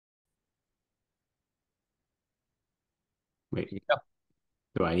Wait, Yep,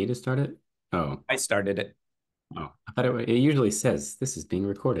 do I need to start it? Oh, I started it. I thought it usually says this is being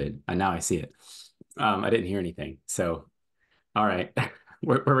recorded, and now I see it. I didn't hear anything. So, all right,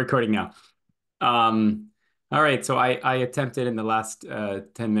 we're recording now. Um, all right, so I attempted in the last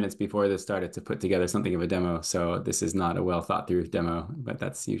 10 minutes before this started to put together something of a demo. So this is not a well thought through demo, but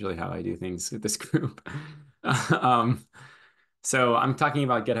that's usually how I do things with this group. Um, So I'm talking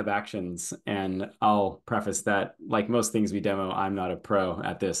about GitHub Actions, and I'll preface that, like most things we demo, I'm not a pro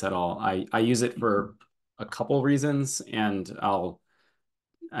at this at all. I use it for a couple reasons, and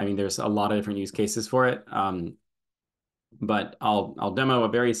I mean, there's a lot of different use cases for it. But I'll demo a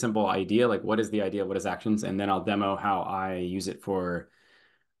very simple idea, like what is the idea, what is Actions, and then I'll demo how I use it for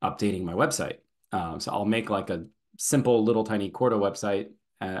updating my website. So I'll make like a simple little tiny Quarto website,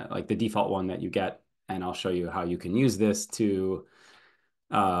 like the default one that you get, and I'll show you how you can use this to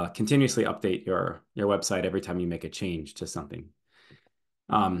continuously update your website every time you make a change to something.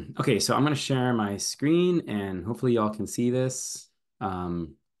 Okay, so I'm going to share my screen and hopefully y'all can see this.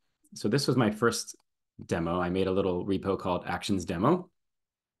 Um, so this was my first demo. I made a little repo called Actions Demo.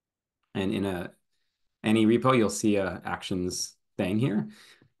 And in any repo, you'll see a Actions thing here.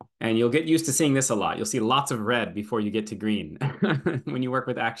 And you'll get used to seeing this a lot. You'll see lots of red before you get to green. When you work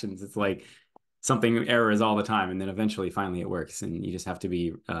with Actions, it's like something errors all the time. And then eventually, finally, it works. And you just have to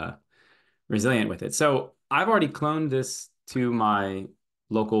be resilient with it. So I've already cloned this to my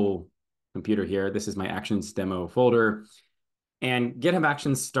local computer here. This is my Actions demo folder. And GitHub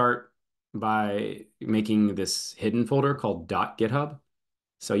Actions start by making this hidden folder called .github.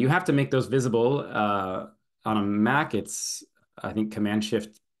 So you have to make those visible. On a Mac, it's, I think, Command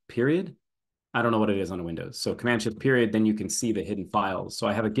Shift period. I don't know what it is on a Windows. So Command Shift period, then you can see the hidden files. So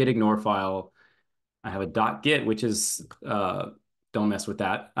I have a git ignore file. I have a .git, which is don't mess with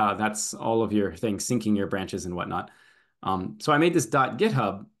that. That's all of your things, syncing your branches and whatnot. So I made this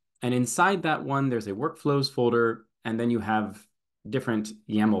 .github, and inside that one, there's a workflows folder, and then you have different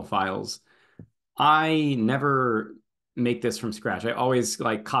YAML files. I never make this from scratch. I always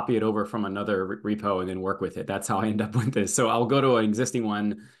like copy it over from another repo and then work with it. That's how I end up with this. So I'll go to an existing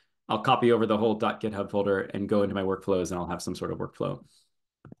one, I'll copy over the whole .github folder and go into my workflows, and I'll have some sort of workflow.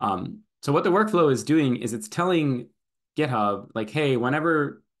 So what the workflow is doing is it's telling GitHub, like, hey,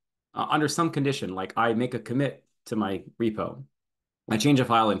 whenever under some condition, like I make a commit to my repo, I change a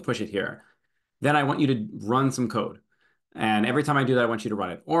file and push it here, then I want you to run some code. And every time I do that, I want you to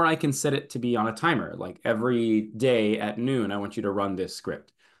run it. Or I can set it to be on a timer, like every day at noon, I want you to run this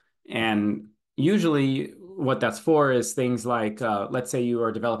script. And usually what that's for is things like, let's say you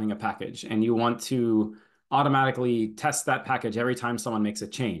are developing a package and you want to automatically test that package every time someone makes a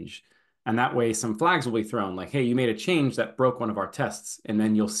change. And that way some flags will be thrown like, hey, you made a change that broke one of our tests. And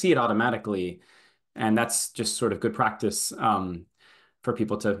then you'll see it automatically. And that's just sort of good practice for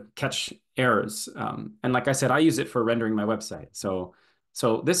people to catch errors. And like I said, I use it for rendering my website. So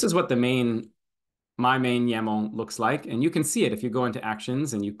this is what my main YAML looks like. And you can see it if you go into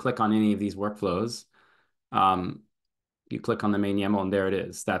Actions and you click on any of these workflows. Um, you click on the main YAML and there it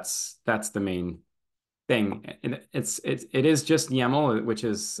is. That's the main thing. And it is just YAML, which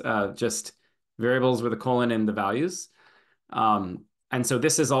is just variables with a colon and the values. And so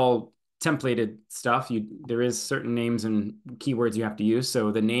this is all templated stuff. There is certain names and keywords you have to use.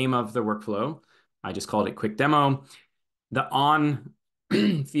 So the name of the workflow, I just called it quick demo. The on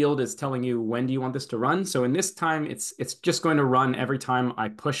field is telling you when do you want this to run. So in this time, it's just going to run every time I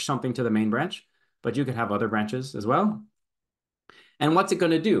push something to the main branch, but you could have other branches as well. And what's it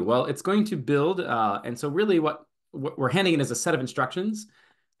going to do? Well, it's going to build. And so really what we're handing it is a set of instructions.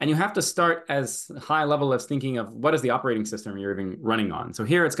 And you have to start as high level as thinking of what is the operating system you're even running on. So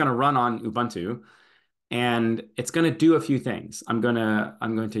here it's going to run on Ubuntu, and it's going to do a few things. I'm going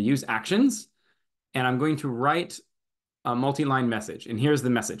to use actions, and I'm going to write a multi-line message. And here's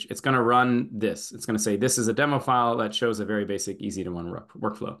the message. It's going to run this. It's going to say, this is a demo file that shows a very basic, easy to run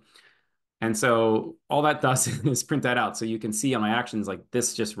workflow. And so all that does is print that out. So you can see on my actions, like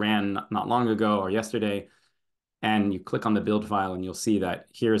this just ran not long ago or yesterday. And you click on the build file and you'll see that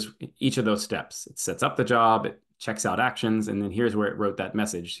here's each of those steps. It sets up the job, it checks out actions, and then here's where it wrote that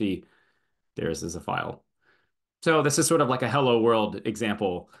message. See, there's a file. So this is sort of like a hello world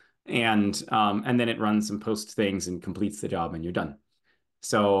example. And then it runs some post things and completes the job and you're done.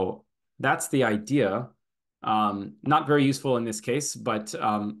 So that's the idea. Not very useful in this case, but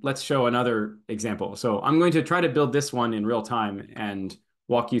let's show another example. So I'm going to try to build this one in real time and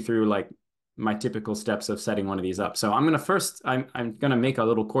walk you through like my typical steps of setting one of these up. So I'm going to make a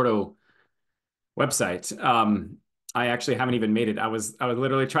little Quarto website. I actually haven't even made it. I was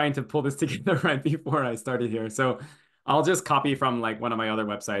literally trying to pull this together right before I started here. So I'll just copy from like one of my other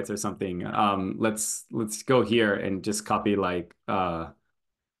websites or something. Let's go here and just copy like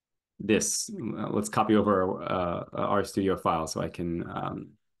this. Let's copy over our studio file so I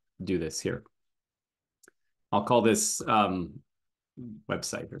can do this here. I'll call this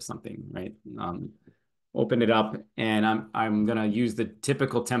website or something, right? Open it up, and I'm gonna use the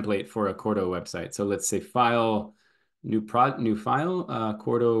typical template for a Quarto website. So let's say file, new file,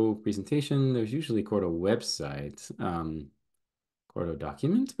 Quarto presentation. There's usually Quarto website, Quarto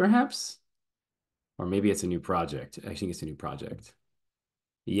document, perhaps, or maybe it's a new project. I think it's a new project.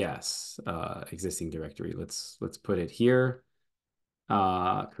 Yes, existing directory. Let's put it here.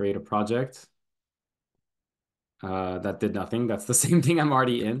 Create a project. That did nothing. That's the same thing I'm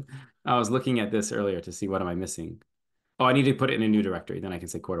already in. I was looking at this earlier to see what am I missing. Oh, I need to put it in a new directory. Then I can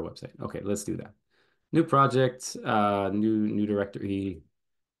say Quarto website. Okay, let's do that. New project, new directory,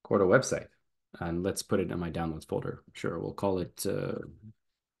 Quarto website. And let's put it in my downloads folder. Sure, we'll call it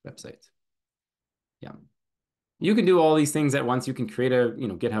website. Yeah. You can do all these things at once. You can create a,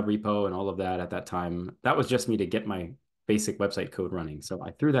 GitHub repo and all of that at that time. That was just me to get my basic website code running. So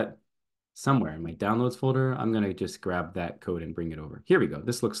I threw that somewhere in my downloads folder. I'm going to just grab that code and bring it over. Here we go.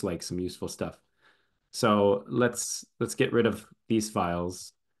 This looks like some useful stuff. So let's get rid of these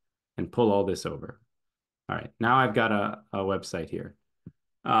files and pull all this over. All right, now I've got a website here.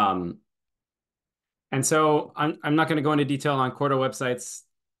 And so I'm not going to go into detail on Quarto websites.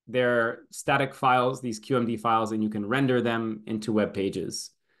 They're static files, these QMD files, and you can render them into web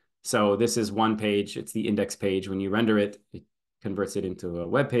pages. So this is one page. It's the index page. When you render it, it converts it into a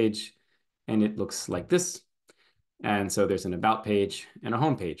web page, and it looks like this. And so there's an about page and a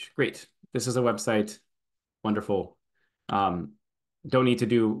home page. Great. This is a website. Wonderful. Don't need to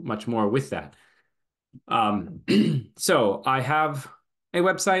do much more with that. So I have a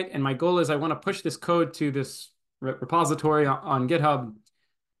website, and my goal is I want to push this code to this repository on GitHub.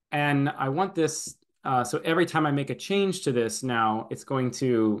 And I want this, so every time I make a change to this now, it's going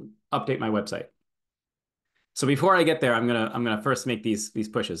to update my website. So before I get there, I'm gonna first make these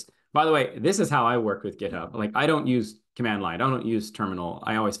pushes. By the way, this is how I work with GitHub. Like, I don't use command line. I don't use terminal.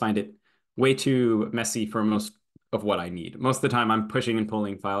 I always find it way too messy for most of what I need. Most of the time I'm pushing and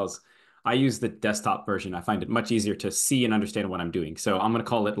pulling files. I use the desktop version. I find it much easier to see and understand what I'm doing. So I'm gonna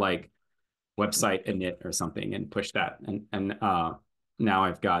call it like website init or something and push that. And now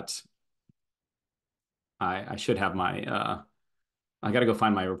I've got, I should have my, I got to go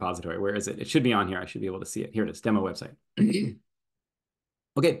find my repository. Where is it? It should be on here. I should be able to see it. Here it is, demo website.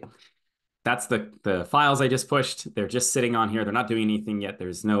 Okay, that's the files I just pushed. They're just sitting on here. They're not doing anything yet.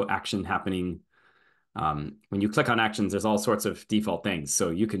 There's no action happening. When you click on actions, there's all sorts of default things.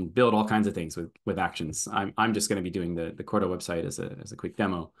 So you can build all kinds of things with actions. I'm just going to be doing the Quarto website as a quick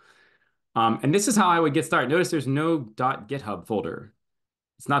demo. And this is how I would get started. Notice there's no .github folder.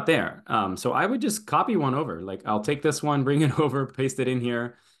 It's not there. So I would just copy one over. Like, I'll take this one, bring it over, paste it in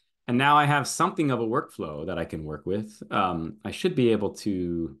here. And now I have something of a workflow that I can work with. I should be able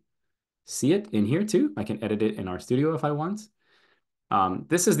to see it in here too. I can edit it in RStudio if I want.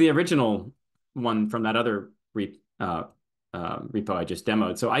 This is the original one from that other repo I just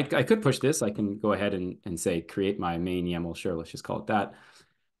demoed. So I could push this. I can go ahead and say, create my main YAML. Sure, let's just call it that.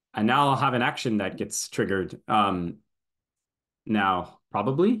 And now I'll have an action that gets triggered. Now,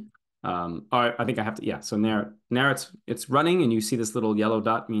 probably, or I think I have to, yeah. So now it's running, and you see this little yellow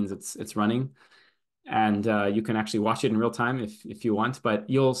dot means it's running, and you can actually watch it in real time if you want. But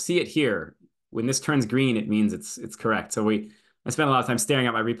you'll see it here. When this turns green, it means it's correct. So I spent a lot of time staring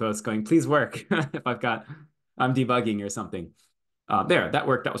at my repos, going, "Please work." If I'm debugging or something. There, that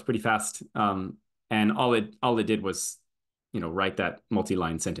worked. That was pretty fast. And all it did was, write that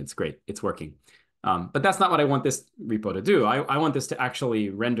multi-line sentence. Great, it's working. But that's not what I want this repo to do. I want this to actually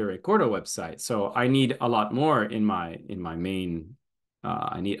render a Quarto website. So I need a lot more in my main.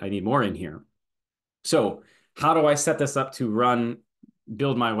 I need more in here. So how do I set this up to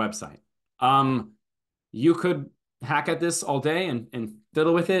build my website? You could hack at this all day and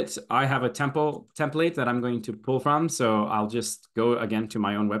fiddle with it. I have a template that I'm going to pull from. So I'll just go again to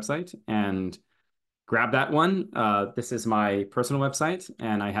my own website and grab that one. This is my personal website,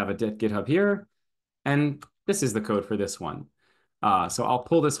 and I have a GitHub here. And this is the code for this one. So I'll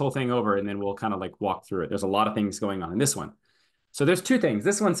pull this whole thing over, and then we'll kind of like walk through it. There's a lot of things going on in this one. So there's two things.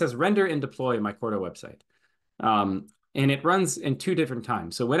 This one says render and deploy my Quarto website. And it runs in two different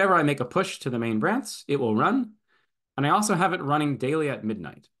times. So whenever I make a push to the main branch, it will run. And I also have it running daily at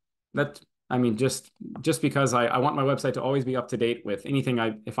midnight. Just because I want my website to always be up to date with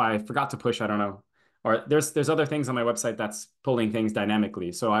anything if I forgot to push, I don't know. Or there's other things on my website that's pulling things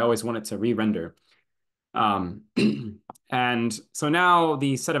dynamically. So I always want it to re-render. Um, and so now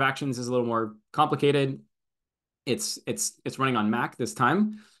the set of actions is a little more complicated. It's running on Mac this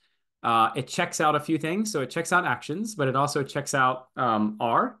time. It checks out a few things. So it checks out actions, but it also checks out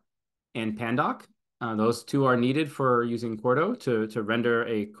R and Pandoc. Those two are needed for using Quarto to render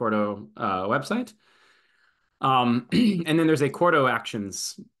a Quarto website. And then there's a Quarto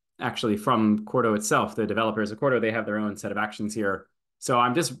actions actually from Quarto itself. The developers of Quarto, they have their own set of actions here. So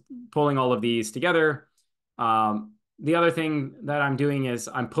I'm just pulling all of these together. The other thing that I'm doing is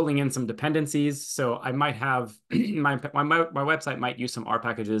I'm pulling in some dependencies. So I might have my website might use some R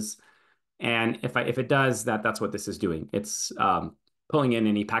packages. And if it does that, that's what this is doing. It's pulling in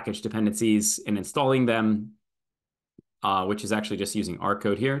any package dependencies and installing them, which is actually just using R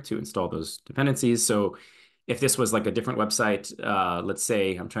code here to install those dependencies. So if this was like a different website, let's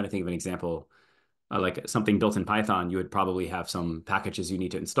say, I'm trying to think of an example, like something built in Python, you would probably have some packages you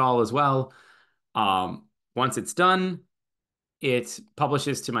need to install as well. Once it's done, it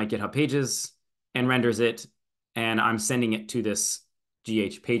publishes to my GitHub pages and renders it, and I'm sending it to this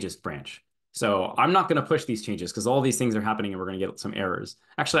GH pages branch. So I'm not going to push these changes because all these things are happening and we're going to get some errors.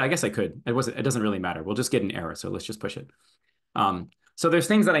 Actually, I guess I could. It doesn't really matter. We'll just get an error. So let's just push it. So there's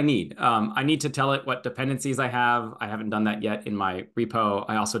things that I need. I need to tell it what dependencies I have. I haven't done that yet in my repo.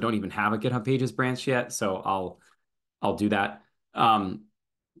 I also don't even have a GitHub pages branch yet. So I'll do that.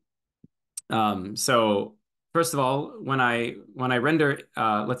 So first of all, when I render,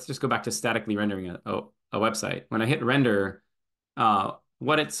 let's just go back to statically rendering a website. When I hit render,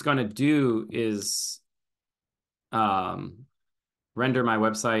 what it's going to do is render my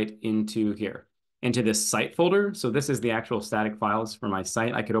website into here, into this site folder. So this is the actual static files for my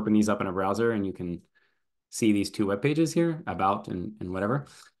site. I could open these up in a browser and you can see these two web pages here, about and whatever.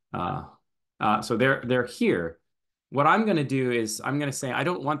 So they're here. What I'm going to do is I'm going to say I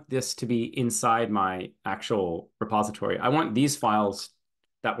don't want this to be inside my actual repository. I want these files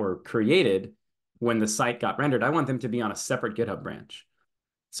that were created when the site got rendered. I want them to be on a separate GitHub branch.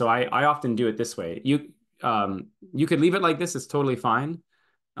 So I often do it this way. You could leave it like this. It's totally fine.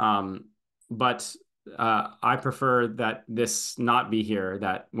 But I prefer that this not be here,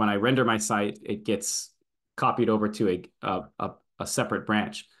 that when I render my site, it gets copied over to a separate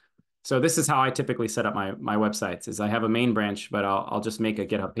branch. So this is how I typically set up my websites is I have a main branch, but I'll just make a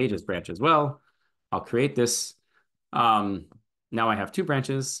GitHub pages branch as well. I'll create this. Now I have two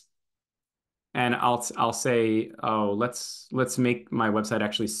branches. And I'll say, oh, let's make my website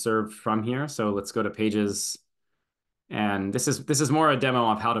actually serve from here. So let's go to pages. And this is more a demo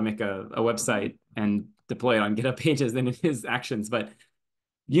of how to make a website and deploy it on GitHub pages than it is actions. But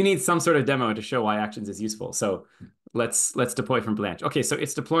you need some sort of demo to show why actions is useful. So let's deploy from branch. Okay, so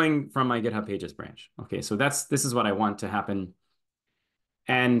it's deploying from my GitHub pages branch. Okay, so this is what I want to happen.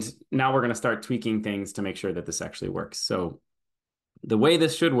 And now we're going to start tweaking things to make sure that this actually works. So the way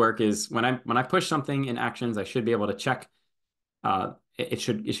this should work is when I push something in actions, I should be able to check. It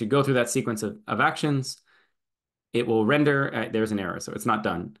should go through that sequence of actions. It will render. There's an error, so it's not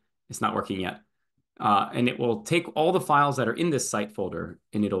done. It's not working yet. And it will take all the files that are in this site folder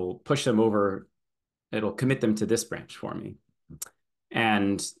and it'll push them over. It'll commit them to this branch for me.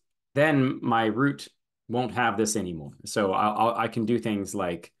 And then my root won't have this anymore. So I can do things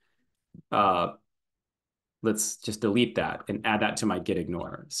like, let's just delete that and add that to my git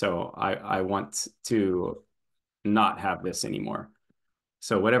ignore. So I want to not have this anymore.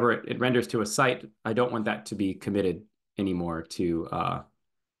 So whatever it renders to a site, I don't want that to be committed anymore to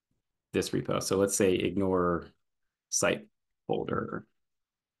this repo. So let's say ignore site folder.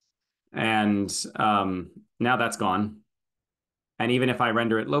 And now that's gone. And even if I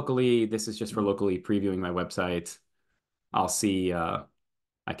render it locally, this is just for locally previewing my website. I'll see, I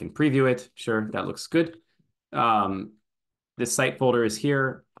can preview it. Sure, that looks good. This site folder is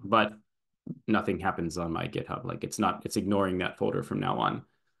here, but nothing happens on my GitHub. Like it's ignoring that folder from now on.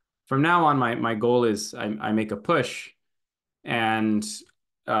 From now on, my goal is I make a push and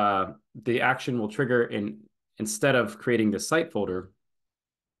the action will trigger instead of creating this site folder,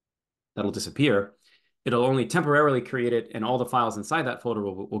 that'll disappear. It'll only temporarily create it and all the files inside that folder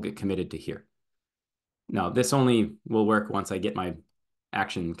will get committed to here. Now, this only will work once I get my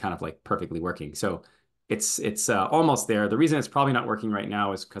action kind of like perfectly working. So it's almost there. The reason it's probably not working right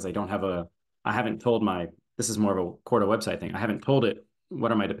now is because I haven't told this is more of a Quarto website thing. I haven't told it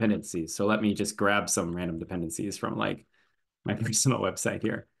what are my dependencies. So let me just grab some random dependencies from like my personal website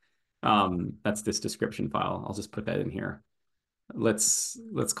here. That's this description file. I'll just put that in here. Let's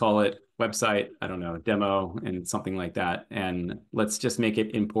call it website, I don't know, demo and something like that. And let's just make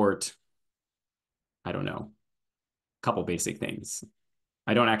it import, I don't know, a couple basic things.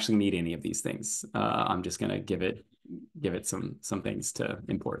 I don't actually need any of these things. I'm just going to give it some things to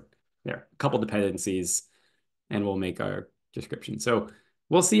import. There, a couple dependencies, and we'll make our description. So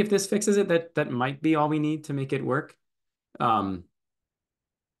we'll see if this fixes it. That might be all we need to make it work. Um,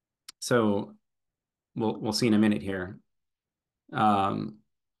 so we'll see in a minute here. Um,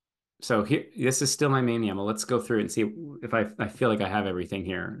 so here, this is still my main YAML. Let's go through it and see if I feel like I have everything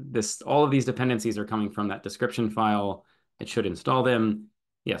here. All of these dependencies are coming from that description file. It should install them.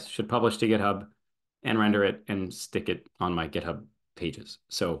 Yes, should publish to GitHub and render it and stick it on my GitHub pages.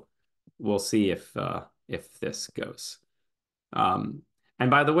 So we'll see if this goes. Um, and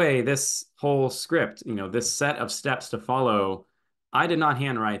by the way, this whole script, this set of steps to follow, I did not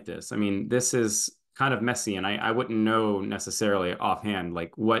handwrite this. I mean, this is kind of messy, and I wouldn't know necessarily offhand,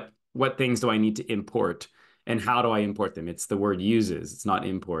 like what things do I need to import and how do I import them? It's the word uses, it's not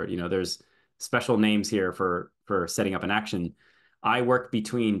import. There's special names here for setting up an action. I work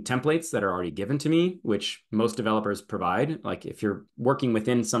between templates that are already given to me, which most developers provide. Like if you're working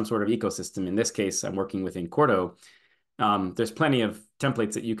within some sort of ecosystem, in this case, I'm working within Quarto. There's plenty of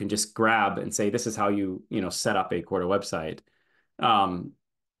templates that you can just grab and say, this is how you set up a Quarto website.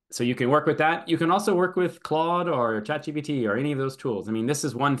 So you can work with that. You can also work with Claude or ChatGPT or any of those tools. I mean, this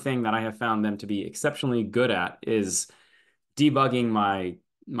is one thing that I have found them to be exceptionally good at is debugging my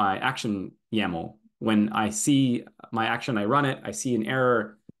action YAML. When I see my action, I run it, I see an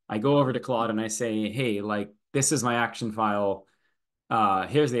error, I go over to Claude and I say, hey, like this is my action file.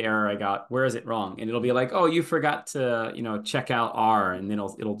 Here's the error I got. Where is it wrong? And it'll be like, oh, you forgot to, check out R, and then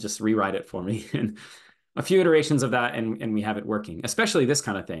it'll just rewrite it for me. And a few iterations of that, and we have it working. Especially this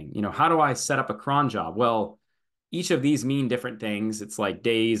kind of thing. How do I set up a cron job? Well, each of these mean different things. It's like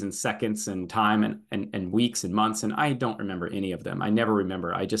days and seconds and time and weeks and months, and I don't remember any of them. I never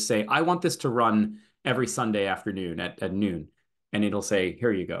remember. I just say, I want this to run every Sunday afternoon at noon, and it'll say,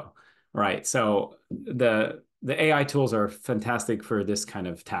 here you go. Right. So the AI tools are fantastic for this kind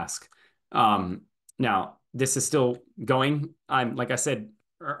of task. Now, this is still going. Like I said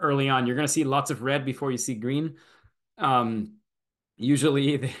early on, you're going to see lots of red before you see green.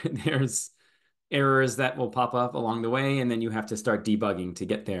 Usually there's errors that will pop up along the way, and then you have to start debugging to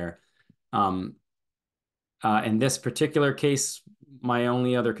get there. In this particular case, my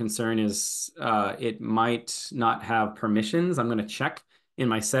only other concern is it might not have permissions. I'm going to check in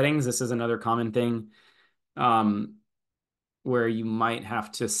my settings. This is another common thing where you might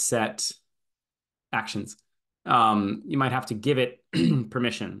have to set actions. You might have to give it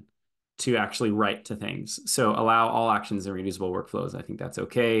permission to actually write to things. So allow all actions in reusable workflows. I think that's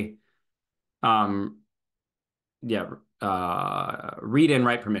okay. Yeah, read and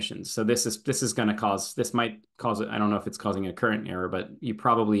write permissions. So this is going to cause, this might cause it. I don't know if it's causing a current error, but you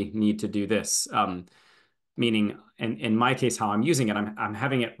probably need to do this. Meaning, in my case, how I'm using it, I'm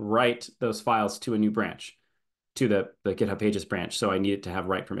having it write those files to a new branch, to the GitHub Pages branch. So I need it to have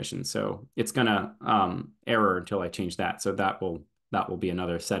write permission. So it's gonna error until I change that. So that will be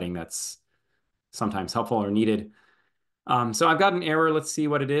another setting that's sometimes helpful or needed. So I've got an error. Let's see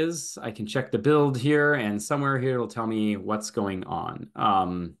what it is. I can check the build here, and somewhere here it'll tell me what's going on. R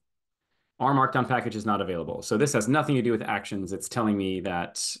Markdown package is not available. So this has nothing to do with actions. It's telling me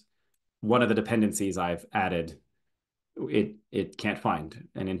that one of the dependencies I've added, it can't find.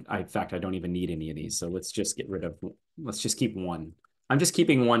 And in fact, I don't even need any of these. So let's just let's just keep one. I'm just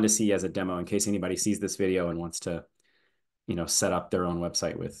keeping one to see as a demo in case anybody sees this video and wants to, set up their own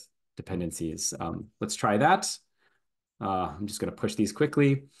website with dependencies. Let's try that. I'm just going to push these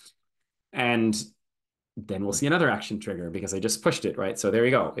quickly, and then we'll see another action trigger because I just pushed it, right? So there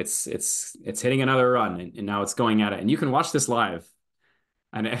you go. It's hitting another run, and now it's going at it. And you can watch this live.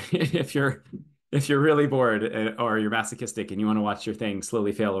 And if you're really bored or you're masochistic and you want to watch your thing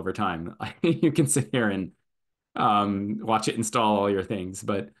slowly fail over time, you can sit here and watch it install all your things.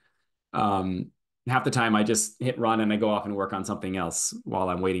 But half the time I just hit run and I go off and work on something else while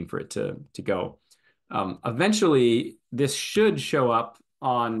I'm waiting for it to go. Eventually, this should show up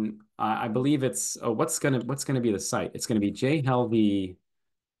on, I believe it's, what's gonna be the site? It's gonna be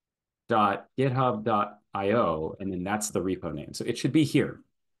jhelvey.github.io, and then that's the repo name. So it should be here.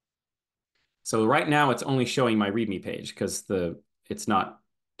 So right now it's only showing my README page because it's not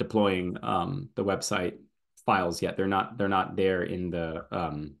deploying the website files yet. They're not there in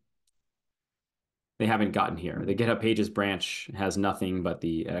the they haven't gotten here. The GitHub Pages branch has nothing, but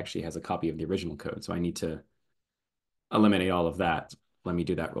it actually has a copy of the original code. So I need to eliminate all of that. Let me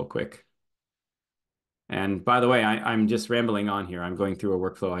do that real quick. And by the way, I'm just rambling on here. I'm going through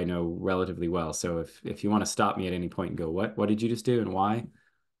a workflow I know relatively well. So if you want to stop me at any point and go, what did you just do and why?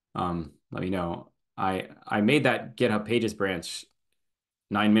 Let me know. I made that GitHub Pages branch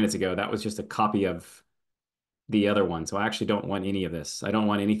 9 minutes ago, that was just a copy of the other one. So I actually don't want any of this. I don't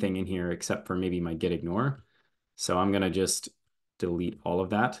want anything in here except for maybe my git ignore. So I'm going to just delete all of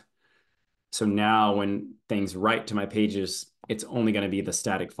that. So now when things write to my pages, it's only going to be the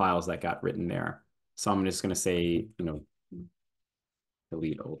static files that got written there. So I'm just going to say,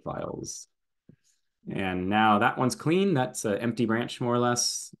 delete all files. And now that one's clean. That's an empty branch, more or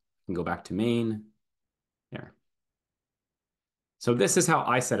less. I can go back to main. There. So this is how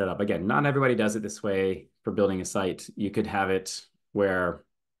I set it up. Again, not everybody does it this way for building a site. You could have it where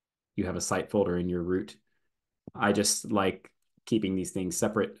you have a site folder in your root. I just like keeping these things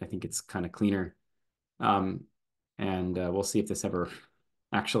separate. I think it's kind of cleaner. And we'll see if this ever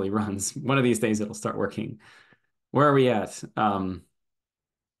actually runs. One of these days it'll start working. Where are we at?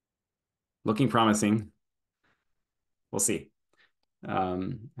 Looking promising. We'll see.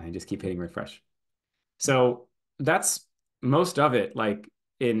 I just keep hitting refresh. So that's most of it, like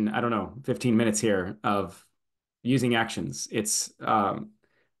in, I don't know, 15 minutes here of using actions. It's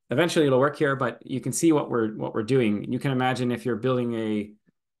eventually it'll work here, but you can see what we're doing. You can imagine if you're building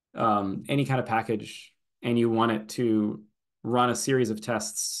any kind of package and you want it to run a series of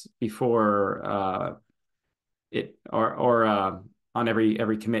tests before it or on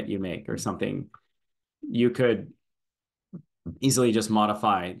every commit you make or something, you could easily just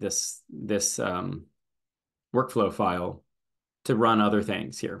modify this workflow file to run other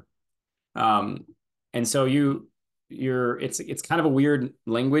things here. And so it's kind of a weird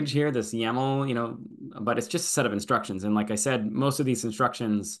language here, this YAML, but it's just a set of instructions. And like I said, most of these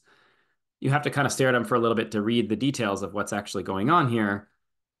instructions, you have to kind of stare at them for a little bit to read the details of what's actually going on here.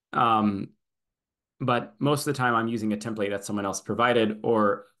 But most of the time I'm using a template that someone else provided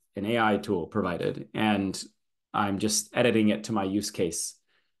or an AI tool provided, and I'm just editing it to my use case.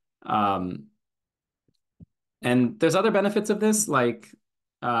 And there's other benefits of this, like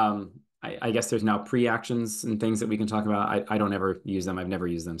I guess there's now pre-actions and things that we can talk about. I don't ever use them. I've never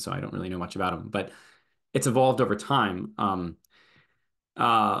used them, so I don't really know much about them. But it's evolved over time.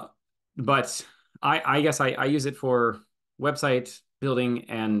 But I guess I use it for website building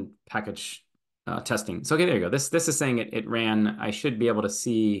and package testing. So okay, there you go. This is saying it ran. I should be able to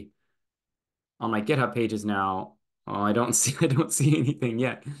see on my GitHub pages now. Oh, I don't see anything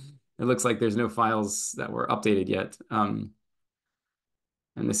yet. It looks like there's no files that were updated yet. And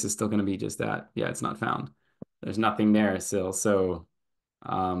this is still going to be just that. Yeah, it's not found. There's nothing there still. So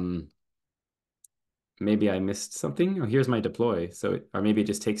maybe I missed something. Oh, here's my deploy. So, or maybe it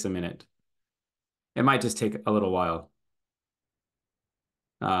just takes a minute. It might just take a little while.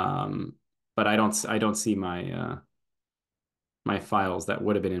 But I don't see my my files that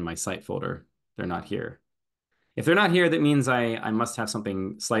would have been in my site folder. They're not here. If they're not here, that means I must have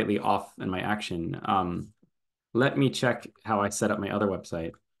something slightly off in my action. Let me check how I set up my other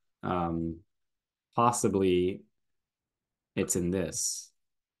website. Possibly it's in this.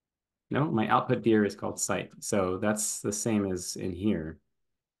 No, my output dir is called site. So that's the same as in here.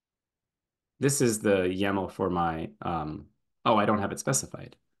 This is the YAML for my, oh, I don't have it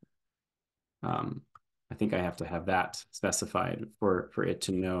specified. I think I have to have that specified for it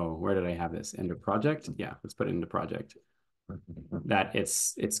to know, where did I have this? End of project? Yeah, let's put it into project. That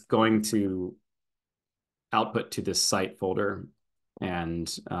it's going to output to this site folder.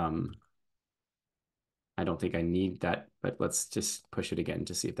 And I don't think I need that, but let's just push it again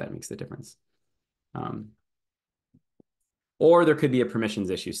to see if that makes the difference. Or there could be a permissions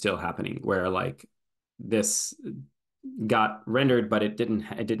issue still happening where like this got rendered, but it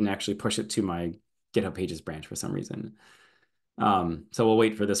didn't actually push it to my GitHub Pages branch for some reason. So we'll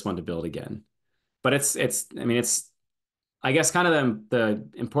wait for this one to build again. But I guess kind of the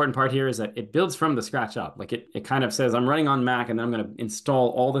important part here is that it builds from the scratch up. Like it kind of says, I'm running on Mac and then I'm going to install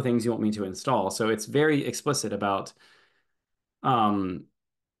all the things you want me to install. So it's very explicit about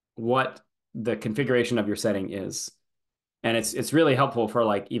what the configuration of your setting is. And it's really helpful for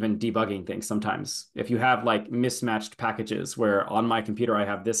like even debugging things sometimes. If you have like mismatched packages where on my computer I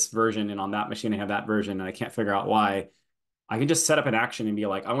have this version and on that machine I have that version and I can't figure out why, I can just set up an action and be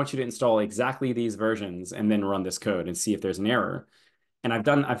like, I want you to install exactly these versions and then run this code and see if there's an error. And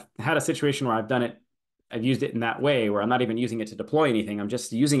I've had a situation where I've used it in that way where I'm not even using it to deploy anything. I'm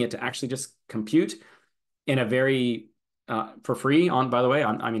just using it to actually just compute in a very for free by the way,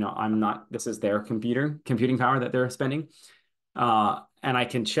 I'm not, this is their computing power that they're spending. And I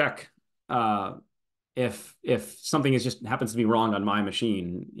can check if something just happens to be wrong on my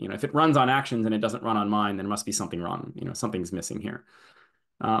machine. If it runs on actions and it doesn't run on mine, then there must be something wrong. Something's missing here.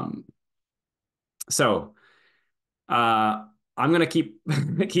 So I'm gonna keep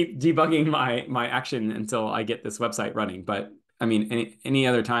keep debugging my action until I get this website running. But I mean, any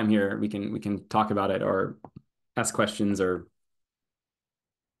other time here, we can talk about it or ask questions or,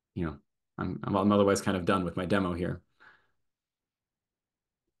 you know, I'm otherwise kind of done with my demo here.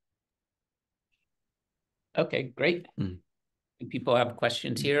 Okay, great. Mm. Do people have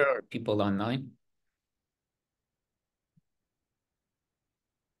questions here or people online?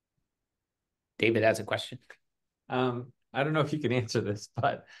 David has a question. I don't know if you can answer this,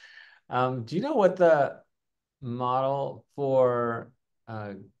 but do you know what the model for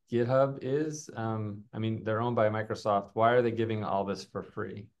uh, GitHub is? I mean, they're owned by Microsoft. Why are they giving all this for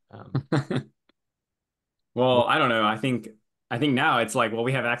free? Well, I don't know. I think now it's like, well,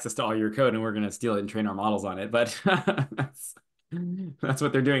 we have access to all your code and we're going to steal it and train our models on it. But that's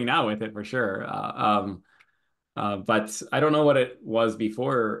what they're doing now with it for sure. But I don't know what it was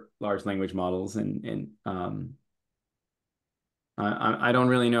before large language models, and I don't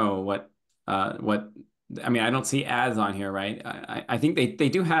really know what I mean. I don't see ads on here, right? I think they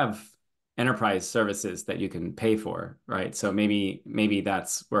do have enterprise services that you can pay for, right? So maybe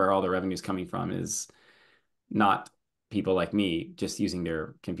that's where all the revenue's coming from is not people like me just using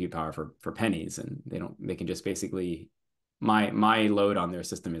their compute power for pennies, and they can just basically my load on their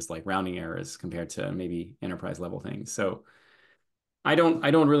system is like rounding errors compared to maybe enterprise level things. So I don't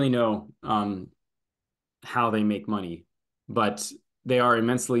really know how they make money, but they are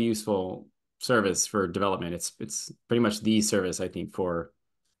immensely useful service for development. It's pretty much the service I think for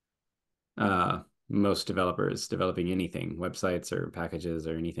most developers developing anything, websites or packages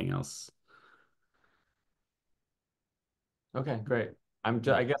or anything else. Okay, great.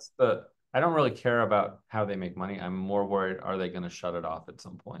 I guess I don't really care about how they make money. I'm more worried, are they going to shut it off at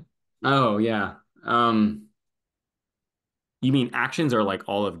some point? Oh yeah. You mean actions are like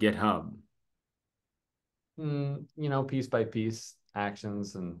all of GitHub? Piece by piece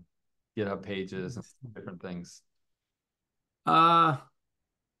actions and GitHub pages and different things. Uh,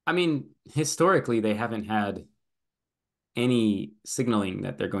 I mean, historically they haven't had any signaling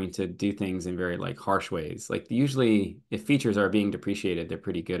that they're going to do things in very like harsh ways. Like usually if features are being depreciated, they're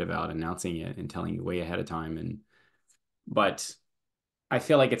pretty good about announcing it and telling you way ahead of time. But I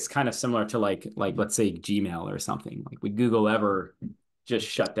feel like it's kind of similar to like let's say Gmail or something. Like would Google ever just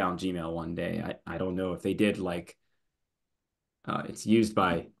shut down Gmail one day? I don't know if they did. Like it's used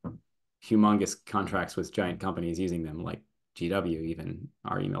by humongous contracts with giant companies using them, like GW, even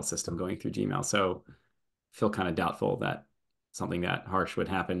our email system going through Gmail. So I feel kind of doubtful that something that harsh would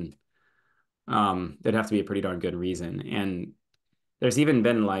happen. There'd have to be a pretty darn good reason. And there's even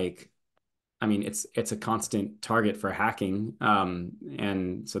been like, I mean, it's a constant target for hacking.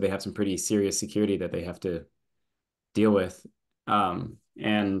 And so they have some pretty serious security that they have to deal with.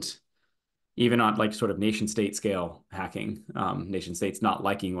 And even on like sort of nation state scale hacking, nation states not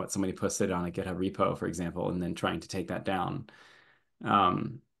liking what somebody posted on a GitHub repo, for example, and then trying to take that down.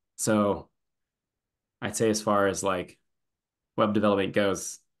 Um, so I'd say as far as like web development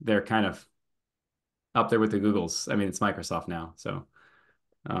goes, they're kind of up there with the Googles. I mean, it's Microsoft now, so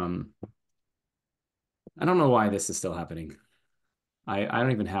um, I don't know why this is still happening. I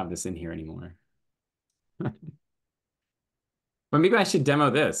don't even have this in here anymore. But maybe I should demo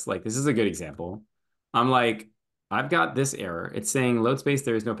this. Like, this is a good example. I'm like, I've got this error. It's saying load space,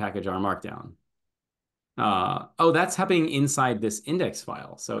 there is no package on Markdown. Oh, that's happening inside this index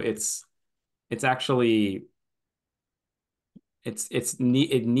file. So it's actually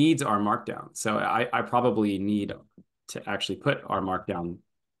it needs our Markdown. So I probably need to actually put our Markdown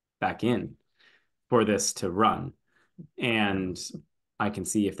back in for this to run. And I can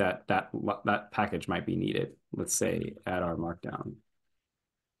see if that package might be needed. Let's say add our Markdown.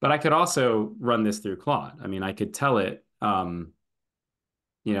 But I could also run this through Claude. I mean, I could tell it,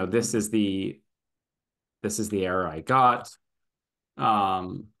 this is the error I got.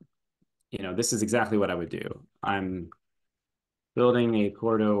 This is exactly what I would do. I'm building a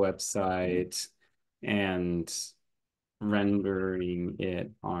Quarto website and rendering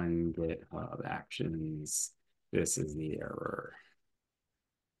it on GitHub Actions. This is the error.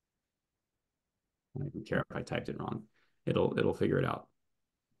 I don't care if I typed it wrong. It'll figure it out.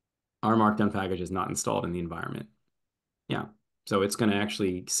 Our Markdown package is not installed in the environment. Yeah. So it's going to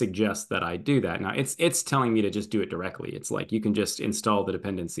actually suggest that I do that. Now it's telling me to just do it directly. It's like you can just install the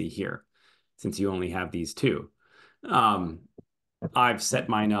dependency here since you only have these two. I've set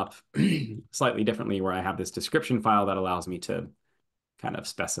mine up slightly differently where I have this description file that allows me to kind of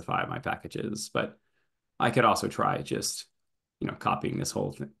specify my packages, but I could also try just, copying this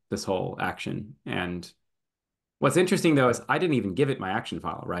whole action. And what's interesting though is I didn't even give it my action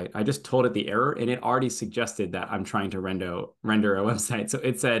file, right? I just told it the error and it already suggested that I'm trying to render a website. So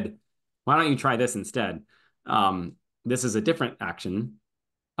it said, why don't you try this instead? this is a different action,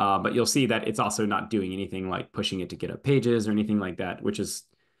 but you'll see that it's also not doing anything like pushing it to GitHub Pages or anything like that, which is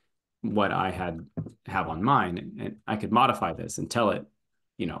what I have on mine. And I could modify this and tell it,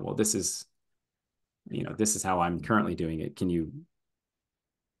 well, this is how I'm currently doing it. Can you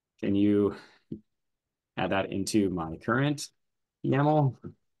add that into my current YAML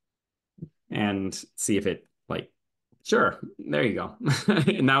and see if it sure, there you go.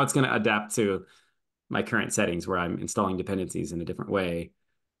 And now it's going to adapt to my current settings where I'm installing dependencies in a different way.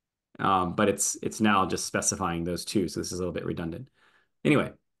 But it's now just specifying those two. So this is a little bit redundant.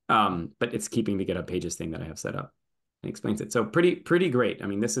 Anyway, but it's keeping the GitHub Pages thing that I have set up. It explains it. So pretty great. I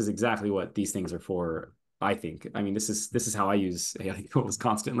mean, this is exactly what these things are for, I think. I mean, this is how I use AI tools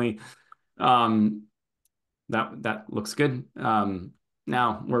constantly. That looks good.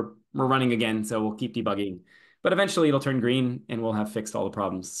 Now we're running again, so we'll keep debugging. But eventually it'll turn green and we'll have fixed all the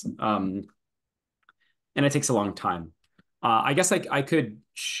problems. And it takes a long time. I guess I could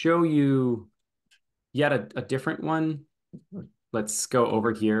show you yet a different one. Let's go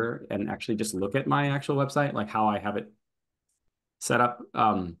over here and actually just look at my actual website, like how I have it set up.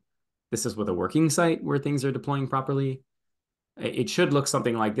 This is with a working site where things are deploying properly. It should look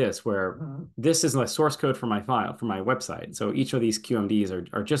something like this, where this is the source code for my file, for my website. So each of these QMDs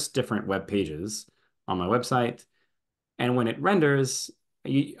are just different web pages on my website. And when it renders,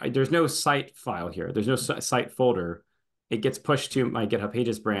 there's no site file here. There's no site folder. It gets pushed to my GitHub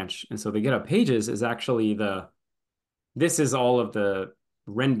Pages branch. And so the GitHub Pages is actually this is all of the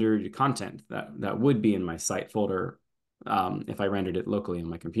rendered content that would be in my site folder if I rendered it locally on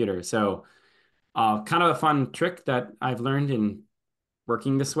my computer. So kind of a fun trick that I've learned in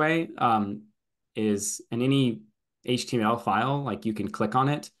working this way is in any HTML file, like you can click on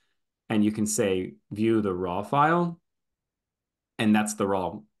it and you can say view the raw file. And that's the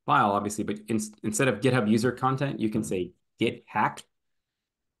raw file, obviously. But instead of GitHub user content, you can say git hack.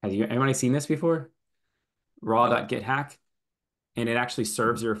 Have anybody seen this before? Raw.githack. And it actually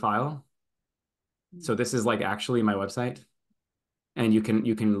serves your file. So this is like actually my website. And you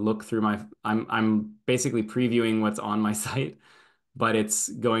can look through I'm basically previewing what's on my site, but it's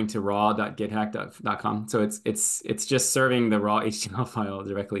going to raw.githack.com. So it's just serving the raw HTML file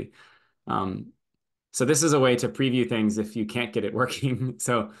directly. So this is a way to preview things if you can't get it working.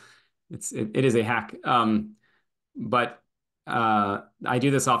 So it is a hack. But I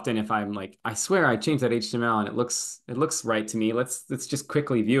do this often if I'm like, I swear I changed that HTML and it looks right to me. Let's just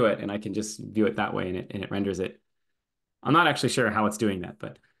quickly view it, and I can just view it that way, and it renders it. I'm not actually sure how it's doing that,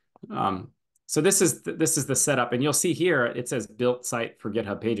 but so this is the setup, and you'll see here it says built site for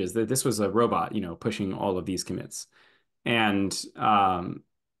GitHub Pages. This was a robot, pushing all of these commits, and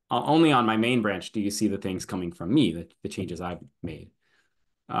only on my main branch do you see the things coming from me, the changes I've made.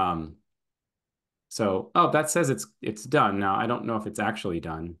 So that says it's done. Now I don't know if it's actually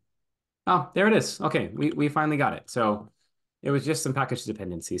done. Oh, there it is. Okay, we finally got it. So it was just some package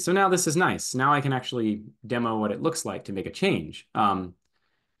dependency. So now this is nice. Now I can actually demo what it looks like to make a change.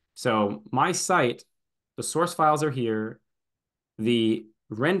 So my site, the source files are here. The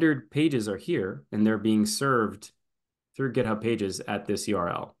rendered pages are here, and they're being served through GitHub Pages at this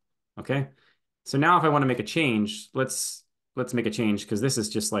URL. Okay. So now if I want to make a change, let's make a change, because this is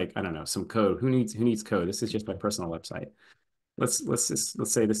just like, I don't know, some code. Who needs code? This is just my personal website. Let's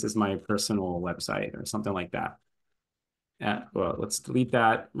say this is my personal website or something like that. Well, let's delete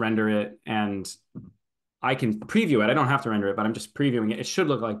that, render it, and I can preview it. I don't have to render it, but I'm just previewing it. It should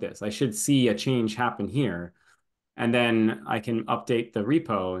look like this. I should see a change happen here. And then I can update the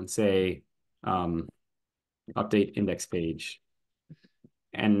repo and say, update index page.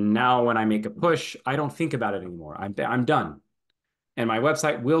 And now when I make a push, I don't think about it anymore. I'm done. And my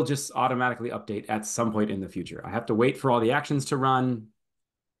website will just automatically update at some point in the future. I have to wait for all the actions to run,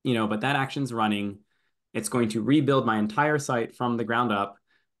 but that action's running. It's going to rebuild my entire site from the ground up,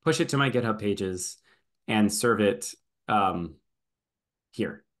 push it to my GitHub Pages, and serve it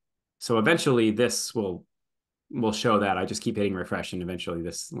here. So eventually this will show that. I just keep hitting refresh, and eventually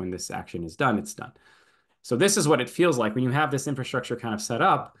when this action is done, it's done. So this is what it feels like when you have this infrastructure kind of set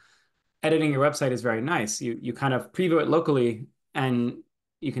up. Editing your website is very nice. You kind of preview it locally, and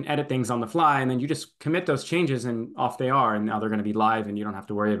you can edit things on the fly, and then you just commit those changes, and off they are, and now they're going to be live, and you don't have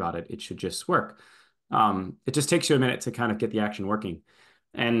to worry about it. It should just work. It just takes you a minute to kind of get the action working.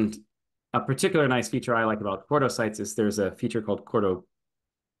 And a particular nice feature I like about Quarto sites is there's a feature called Quarto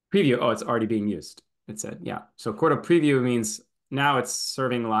Preview. Oh, it's already being used. It said, yeah. So Quarto Preview means now it's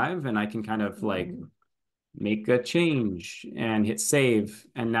serving live, and I can kind of like make a change and hit save,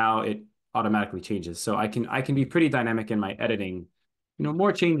 and now it automatically changes. So I can be pretty dynamic in my editing.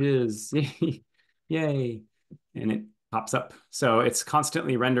 More changes, yay! And pops up. So it's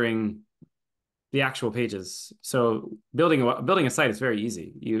constantly rendering the actual pages. So building a site is very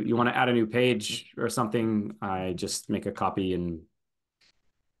easy. You want to add a new page or something, I just make a copy and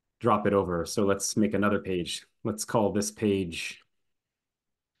drop it over. So let's make another page. Let's call this page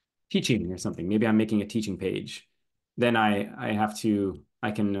teaching or something. Maybe I'm making a teaching page. Then I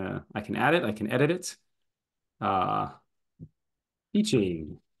can add it, I can edit it.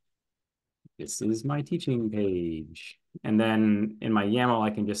 Teaching. This is my teaching page. And then in my YAML, I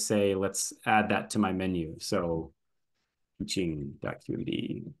can just say, let's add that to my menu. So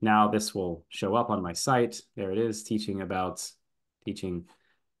teaching.qd. Now this will show up on my site. There it is, teaching about teaching.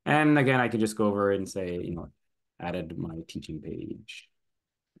 And again, I could just go over and say, added my teaching page.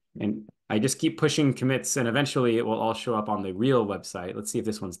 And I just keep pushing commits, and eventually it will all show up on the real website. Let's see if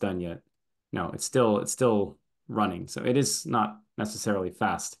this one's done yet. No, it's still running. So it is not necessarily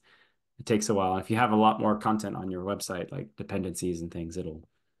fast. It takes a while. And if you have a lot more content on your website, like dependencies and things, it'll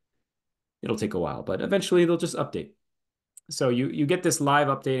take a while, but eventually they'll just update. So you get this live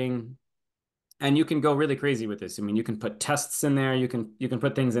updating, and you can go really crazy with this. I mean, you can put tests in there. You can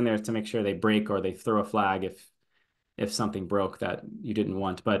put things in there to make sure they break or they throw a flag if something broke that you didn't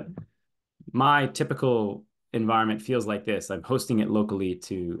want. But my typical environment feels like this. I'm hosting it locally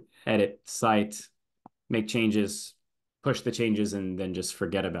to edit site, make changes, push the changes, and then just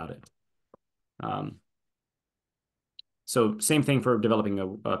forget about it. So same thing for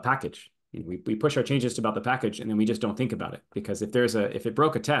developing a package. We push our changes about the package, and then we just don't think about it, because if it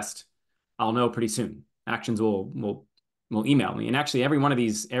broke a test, I'll know pretty soon. Actions will email me. And actually, every one of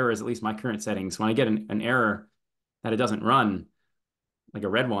these errors, at least my current settings, when I get an error that it doesn't run, like a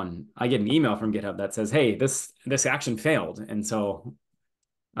red one, I get an email from GitHub that says, "Hey, this action failed," and so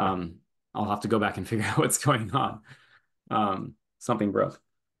I'll have to go back and figure out what's going on. Something broke.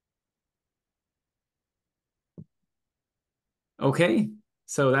 Okay,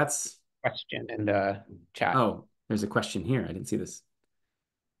 so that's Question in the chat. Oh, there's a question here. I didn't see this.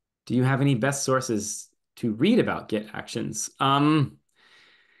 Do you have any best sources to read about Git actions?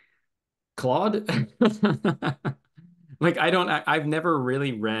 Claude? Like I've never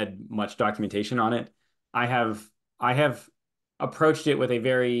really read much documentation on it. I have approached it with a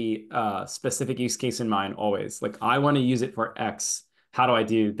very specific use case in mind always. Like, I want to use it for X. How do I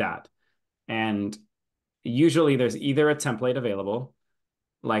do that? And usually there's either a template available,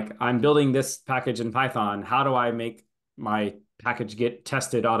 like, I'm building this package in Python. How do I make my package get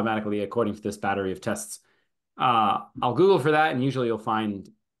tested automatically according to this battery of tests? I'll Google for that, and usually you'll find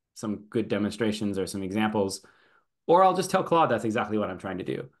some good demonstrations or some examples. Or I'll just tell Claude that's exactly what I'm trying to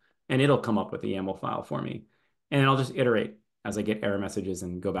do, and it'll come up with a YAML file for me. And I'll just iterate as I get error messages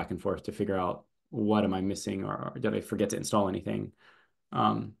and go back and forth to figure out what am I missing, or did I forget to install anything?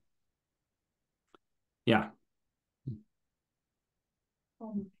 Yeah.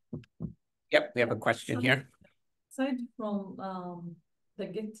 Um, Yep, we have a question here. Aside from the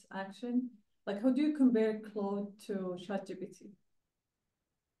Git action, like, how do you compare Claude to ChatGPT?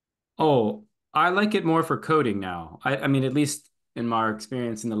 Oh, I like it more for coding now. I mean, at least in my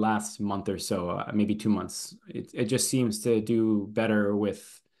experience in the last month or so, maybe 2 months, it just seems to do better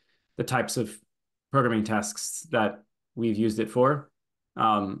with the types of programming tasks that we've used it for.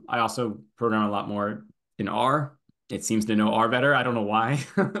 I also program a lot more in R. It seems to know R better. I don't know why.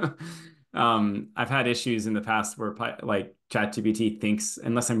 I've had issues in the past where like ChatGPT thinks,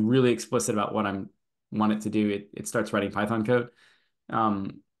 unless I'm really explicit about what I want it to do, it starts writing Python code.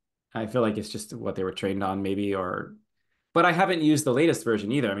 I feel like it's just what they were trained on, maybe, but I haven't used the latest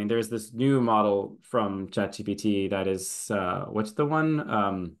version either. I mean, there's this new model from ChatGPT that is, what's the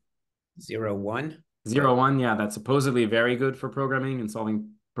one? 01. 01, yeah, that's supposedly very good for programming and solving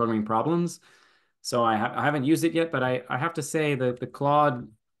programming problems. So I haven't used it yet, but I have to say that the Claude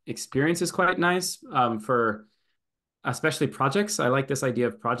experience is quite nice for especially projects. I like this idea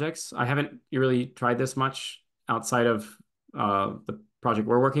of projects. I haven't really tried this much outside of the project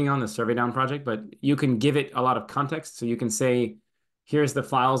we're working on, the Survey Down project, but you can give it a lot of context. So you can say, here's the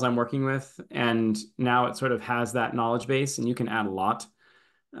files I'm working with, and now it sort of has that knowledge base, and you can add a lot.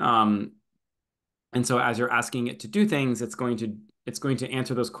 And so as you're asking it to do things, it's going to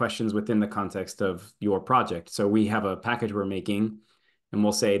answer those questions within the context of your project. So we have a package we're making, and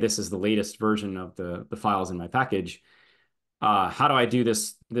we'll say, this is the latest version of the files in my package. How do I do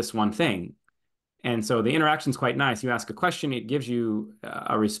this one thing? And so the interaction is quite nice. You ask a question, it gives you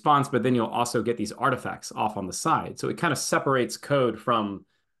a response, but then you'll also get these artifacts off on the side. So it kind of separates code from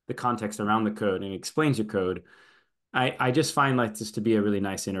the context around the code and explains your code. I just find like this to be a really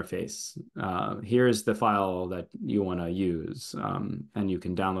nice interface. Here's the file that you want to use, and you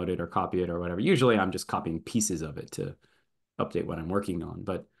can download it or copy it or whatever. Usually I'm just copying pieces of it to update what I'm working on,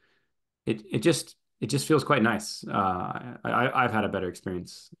 but it just feels quite nice. I've had a better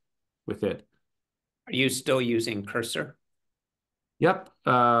experience with it. Are you still using Cursor? Yep,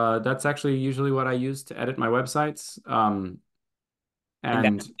 that's actually usually what I use to edit my websites. And that's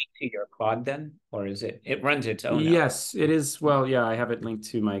And linked to your Claude then? Or is it runs its own app? yes, it is. Well, yeah, I have it linked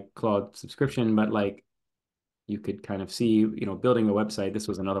to my Claude subscription, but like you could kind of see, building a website. This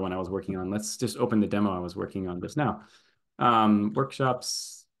was another one I was working on. Let's just open the demo I was working on just now.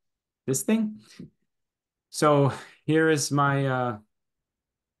 Workshops, this thing. So here is my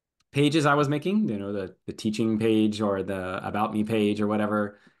pages I was making, the teaching page or the about me page or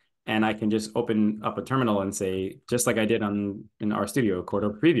whatever. And I can just open up a terminal and say, just like I did in our studio,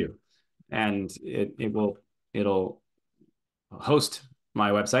 Quarto preview. And it'll host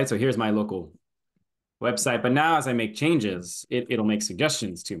my website. So here's my local website. But now as I make changes, it'll make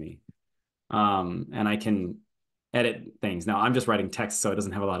suggestions to me. And I can edit things. Now I'm just writing text, so it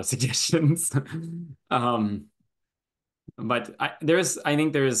doesn't have a lot of suggestions. But I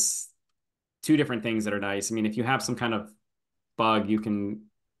think there's two different things that are nice. I mean, if you have some kind of bug, you can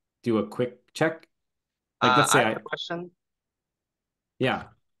do a quick check. Like let's I say have a question. yeah.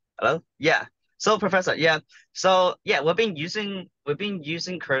 Hello? Yeah. So Professor, yeah. So yeah, we've been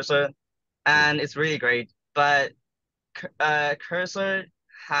using Cursor and it's really great. But Cursor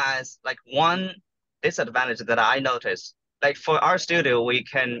has like one disadvantage that I noticed. Like for our studio, we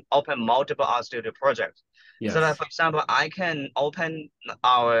can open multiple R Studio projects. So that, Yes. for example, I can open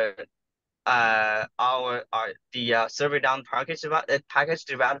our server down package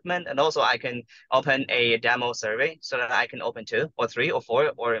development, and also I can open a demo survey so that I can open two or three or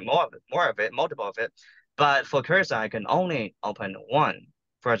four or more of it, multiple of it. But for Cursor, I can only open one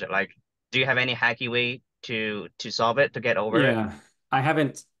project. Like, do you have any hacky way to solve it, to get over it? Yeah. I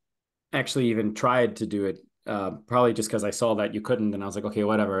haven't actually even tried to do it. Probably just because I saw that you couldn't, and I was like, okay,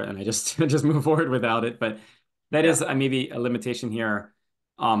 whatever, and I just just move forward without it. But that Yeah. is maybe a limitation here.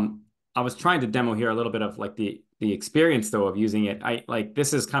 Um, I was trying to demo here a little bit of like the experience though of using it. I like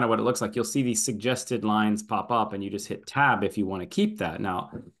this is kind of what it looks like. You'll see these suggested lines pop up, and you just hit tab if you want to keep that.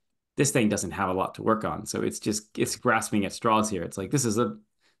 Now, this thing doesn't have a lot to work on, so it's grasping at straws here. It's like this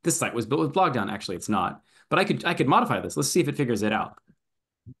site was built with Blogdown. Actually, it's not. But I could modify this. Let's see if it figures it out.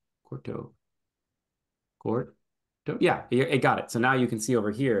 Quarto. Quarto. Yeah, it got it. So now you can see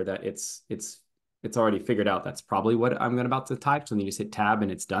over here that it's already figured out that's probably what I'm about to type. So then you just hit tab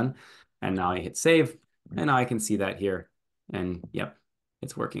and it's done. And now I hit save, and now I can see that here. And yep,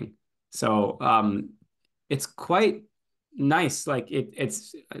 it's working. So it's quite nice. Like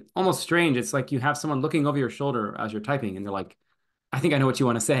it's almost strange. It's like you have someone looking over your shoulder as you're typing, and they're like, I think I know what you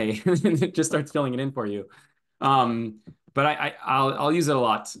want to say. And it just starts filling it in for you. Um, but I'll use it a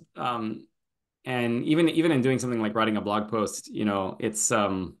lot. And even in doing something like writing a blog post,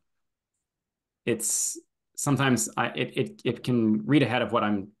 it's sometimes it can read ahead of what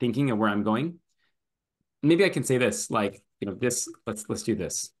I'm thinking and where I'm going. Maybe I can say this, like, this, let's do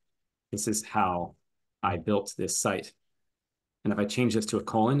this. This is how I built this site. And if I change this to a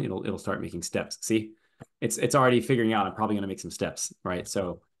colon, it'll start making steps. See, it's already figuring out I'm probably going to make some steps, right?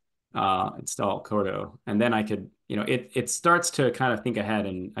 So install Quarto, and then I could, it starts to kind of think ahead,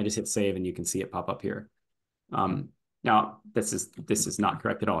 and I just hit save, and you can see it pop up here. Now this is not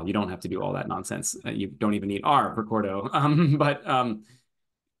correct at all. You don't have to do all that nonsense. You don't even need R for Quarto. But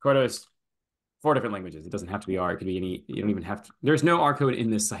Quarto is 4 different languages. It doesn't have to be R. It could be any. You don't even have to. There's no R code in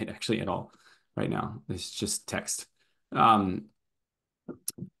this site actually at all right now. It's just text.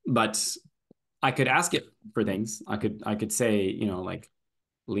 But I could ask it for things. I could say, like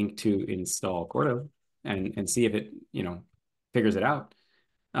link to install Quarto and see if it, figures it out.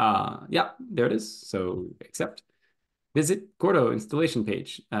 Yeah, there it is. So accept. Visit Quarto installation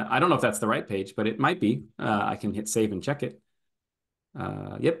page. I don't know if that's the right page, but it might be. I can hit save and check it.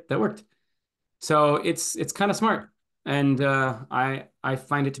 Yep, that worked. So it's kind of smart, and I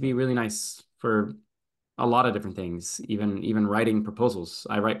find it to be really nice for a lot of different things. Even writing proposals.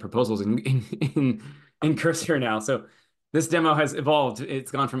 I write proposals in Cursor now. So this demo has evolved.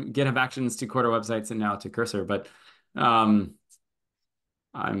 It's gone from GitHub Actions to Quarto websites and now to Cursor. But um,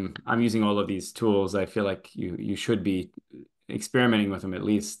 I'm using all of these tools. I feel like you should be experimenting with them at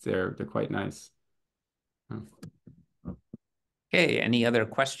least. They're quite nice. Okay, any other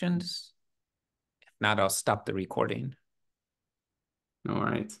questions? If not, I'll stop the recording. All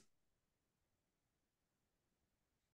right.